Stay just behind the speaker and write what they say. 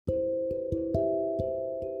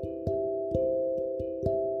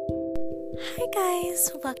Hi guys,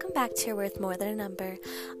 welcome back to Worth More Than a Number,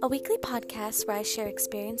 a weekly podcast where I share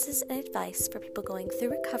experiences and advice for people going through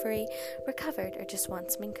recovery, recovered, or just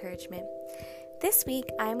want some encouragement. This week,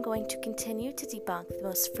 I'm going to continue to debunk the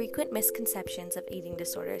most frequent misconceptions of eating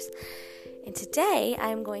disorders. And today,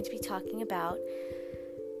 I'm going to be talking about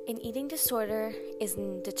an eating disorder is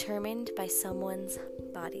determined by someone's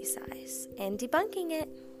body size and debunking it.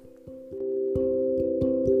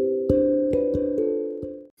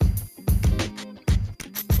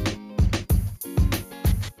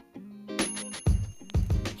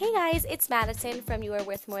 Hey guys, it's Madison from You Are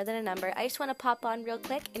Worth More Than a Number. I just want to pop on real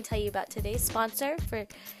quick and tell you about today's sponsor for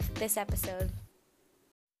this episode.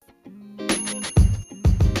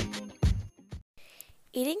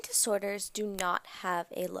 Eating disorders do not have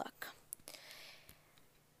a look.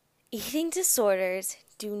 Eating disorders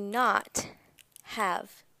do not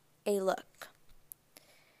have a look.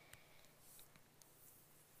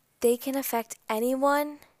 They can affect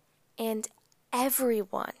anyone and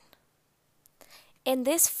everyone. And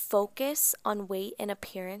this focus on weight and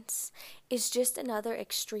appearance is just another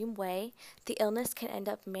extreme way the illness can end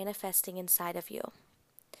up manifesting inside of you.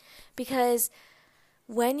 Because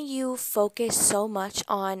when you focus so much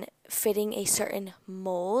on fitting a certain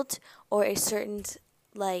mold or a certain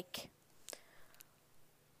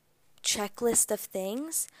checklist of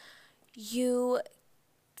things, you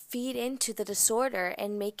feed into the disorder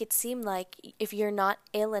and make it seem like if you're not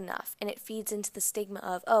ill enough, and it feeds into the stigma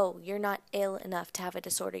of, oh, you're not ill enough to have a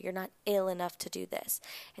disorder, you're not ill enough to do this,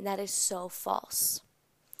 and that is so false.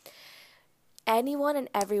 Anyone and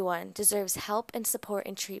everyone deserves help and support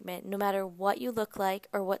and treatment, no matter what you look like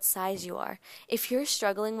or what size you are. If you're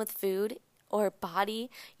struggling with food or body,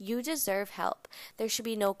 you deserve help. There should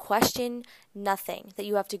be no question, nothing that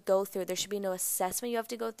you have to go through. There should be no assessment you have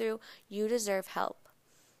to go through. You deserve help.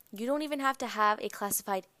 You don't even have to have a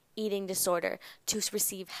classified eating disorder to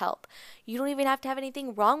receive help. You don't even have to have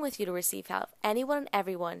anything wrong with you to receive help. Anyone and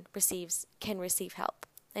everyone can receive help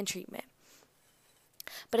and treatment.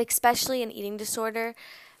 But especially in eating disorder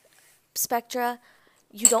spectra,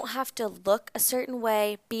 you don't have to look a certain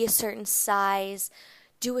way, be a certain size,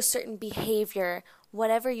 do a certain behavior,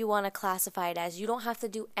 whatever you want to classify it as. You don't have to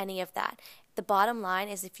do any of that. The bottom line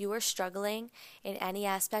is, if you are struggling in any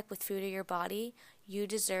aspect with food or your body, you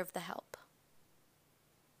deserve the help.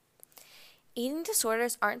 Eating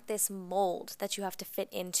disorders aren't this mold that you have to fit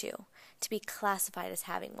into to be classified as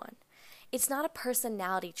having one. It's not a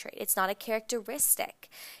personality trait. It's not a characteristic.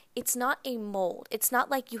 It's not a mold. It's not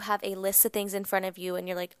like you have a list of things in front of you and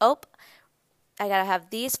you're like, oh, I gotta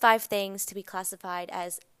have these 5 things to be classified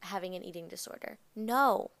as having an eating disorder.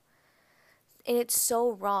 No. And it's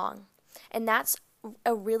so wrong. And that's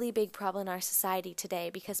a really big problem in our society today,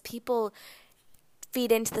 because people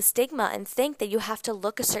feed into the stigma and think that you have to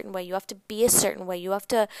look a certain way, you have to be a certain way, you have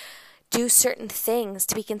to do certain things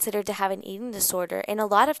to be considered to have an eating disorder. And a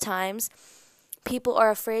lot of times, people are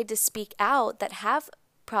afraid to speak out that have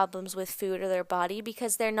problems with food or their body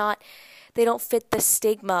because they don't fit the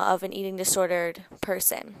stigma of an eating disordered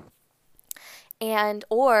person.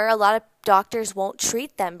 Or a lot of doctors won't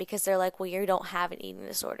treat them because they're like, well, you don't have an eating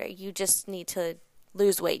disorder. You just need to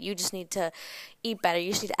lose weight. You just need to eat better.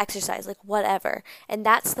 You just need to exercise, like whatever. And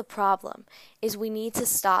that's the problem, is we need to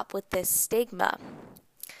stop with this stigma.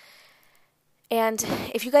 And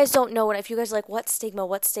if you guys don't know if you guys are like, what stigma?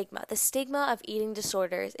 The stigma of eating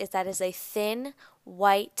disorders is that is a thin,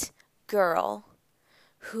 white girl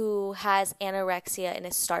who has anorexia and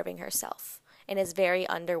is starving herself and is very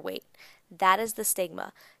underweight. That is the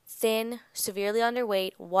stigma. Thin, severely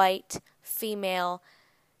underweight, white, female,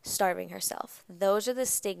 starving herself. Those are the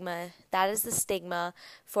stigma. That is the stigma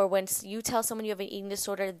for when you tell someone you have an eating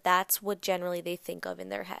disorder, that's what generally they think of in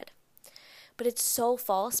their head. But it's so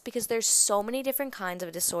false, because there's so many different kinds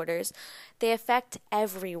of disorders. They affect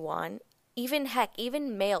everyone, even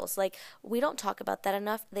males. Like, we don't talk about that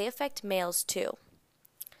enough. They affect males too.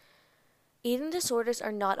 Eating disorders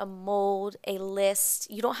are not a mold, a list.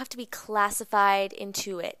 You don't have to be classified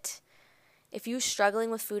into it. If you're struggling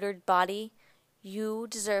with food or body, you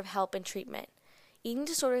deserve help and treatment. Eating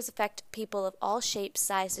disorders affect people of all shapes,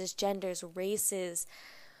 sizes, genders, races,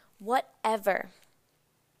 whatever.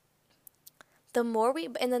 The more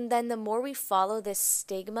we follow this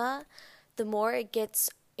stigma, the more it gets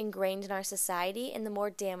ingrained in our society and the more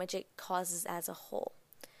damage it causes as a whole.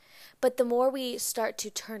 But the more we start to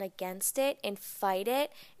turn against it and fight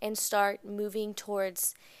it and start moving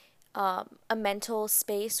towards a mental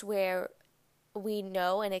space where we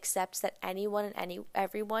know and accept that anyone and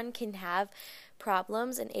everyone can have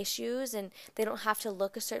problems and issues, and they don't have to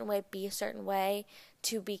look a certain way, be a certain way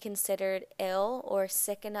to be considered ill or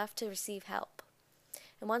sick enough to receive help.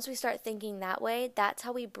 And once we start thinking that way, that's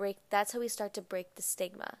how we start to break the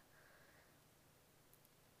stigma.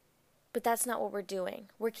 But that's not what we're doing.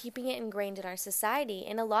 We're keeping it ingrained in our society.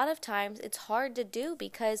 And a lot of times it's hard to do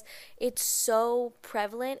because it's so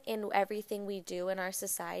prevalent in everything we do in our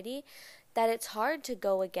society that it's hard to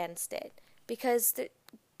go against it. Because the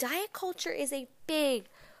diet culture is a big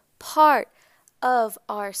part of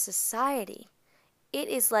our society. It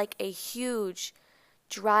is like a huge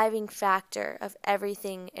driving factor of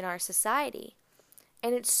everything in our society.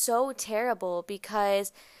 And it's so terrible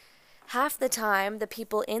because half the time, the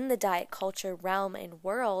people in the diet culture realm and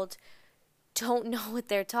world don't know what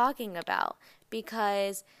they're talking about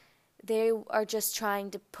because they are just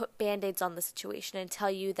trying to put Band-Aids on the situation and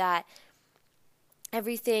tell you that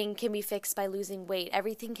everything can be fixed by losing weight.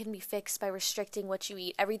 Everything can be fixed by restricting what you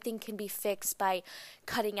eat. Everything can be fixed by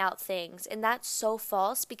cutting out things. And that's so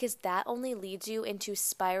false because that only leads you into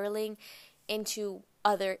spiraling into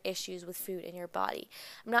other issues with food in your body.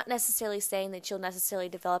 I'm not necessarily saying that you'll necessarily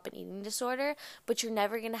develop an eating disorder, but you're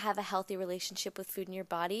never going to have a healthy relationship with food in your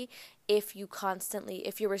body if you're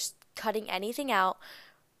cutting anything out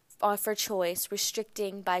for choice,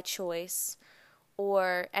 restricting by choice,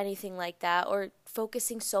 or anything like that, or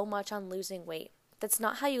focusing so much on losing weight. That's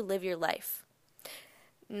not how you live your life.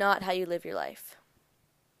 Not how you live your life.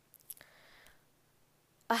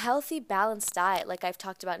 A healthy, balanced diet, like I've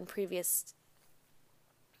talked about in previous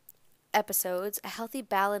episodes, a healthy,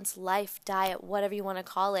 balanced life, diet, whatever you want to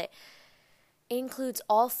call it, includes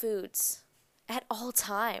all foods at all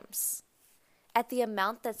times at the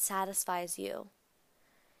amount that satisfies you.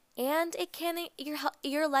 And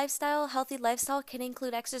your lifestyle, healthy lifestyle, can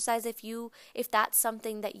include exercise if that's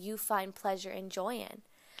something that you find pleasure and joy in.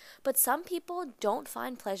 But some people don't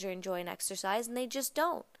find pleasure and joy in exercise, and they just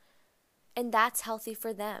don't. And that's healthy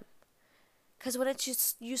for them. Because when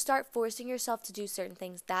you start forcing yourself to do certain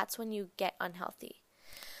things, that's when you get unhealthy.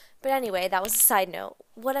 But anyway, that was a side note.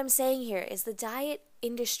 What I'm saying here is the diet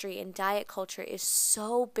industry and diet culture is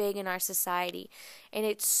so big in our society. And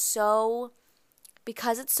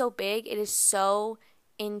because it's so big, it is so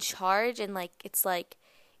in charge and it's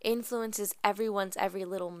influences everyone's every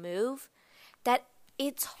little move that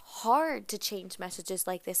it's hard to change messages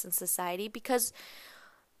like this in society because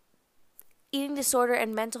eating disorder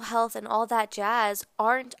and mental health and all that jazz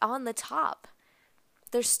aren't on the top.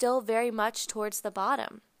 They're still very much towards the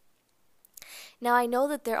bottom. Now, I know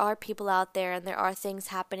that there are people out there and there are things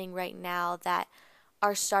happening right now that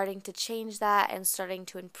are starting to change that and starting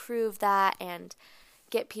to improve that and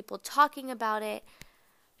get people talking about it,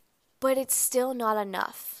 but it's still not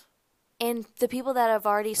enough. And the people that have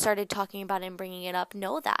already started talking about it and bringing it up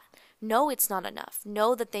know that. Know it's not enough.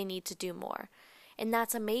 Know that they need to do more. And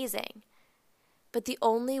that's amazing. But the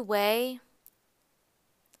only way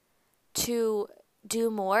to do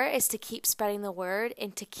more is to keep spreading the word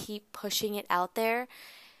and to keep pushing it out there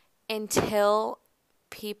until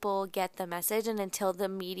people get the message and until the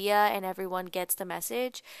media and everyone gets the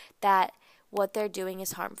message that what they're doing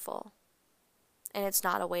is harmful and it's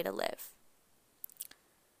not a way to live.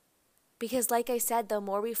 Because like I said, the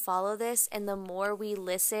more we follow this and the more we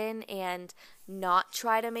listen and not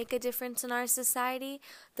try to make a difference in our society,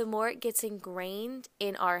 the more it gets ingrained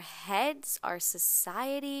in our heads, our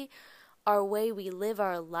society, our way we live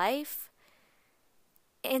our life,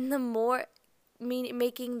 and the more,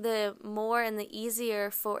 making the more and the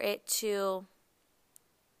easier for it to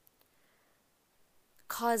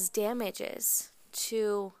cause damages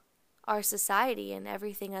to our society and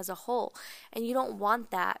everything as a whole. And you don't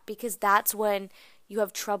want that because that's when you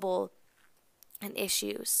have trouble and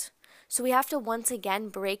issues. So we have to once again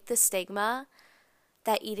break the stigma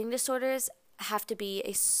that eating disorders have to be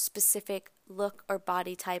a specific look or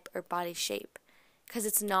body type or body shape, because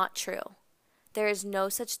it's not true. There is no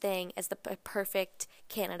such thing as the perfect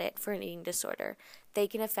candidate for an eating disorder. They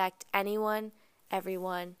can affect anyone,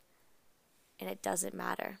 everyone, and it doesn't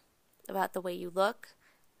matter about the way you look,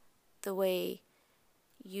 the way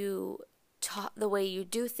you talk, the way you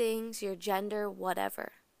do things, your gender,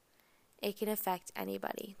 whatever. It can affect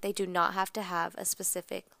anybody. They do not have to have a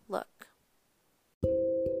specific look.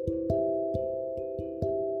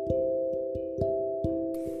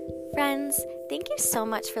 Friends, friends, thank you so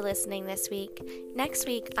much for listening this week. Next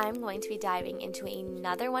week, I'm going to be diving into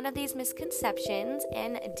another one of these misconceptions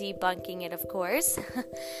and debunking it, of course.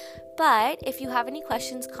 But if you have any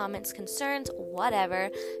questions, comments, concerns, whatever,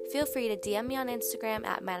 feel free to DM me on Instagram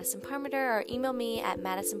at Madison Parmenter or email me at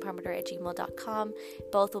madisonparmenter@gmail.com.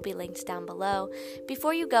 Both will be linked down below.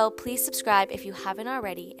 Before you go, please subscribe if you haven't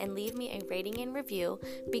already and leave me a rating and review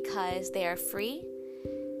because they are free.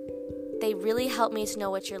 They really help me to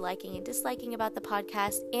know what you're liking and disliking about the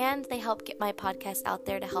podcast, and they help get my podcast out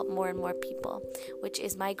there to help more and more people, which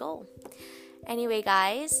is my goal. Anyway,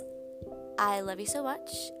 guys, I love you so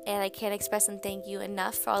much, and I can't express and thank you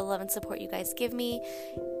enough for all the love and support you guys give me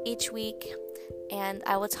each week, and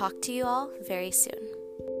I will talk to you all very soon.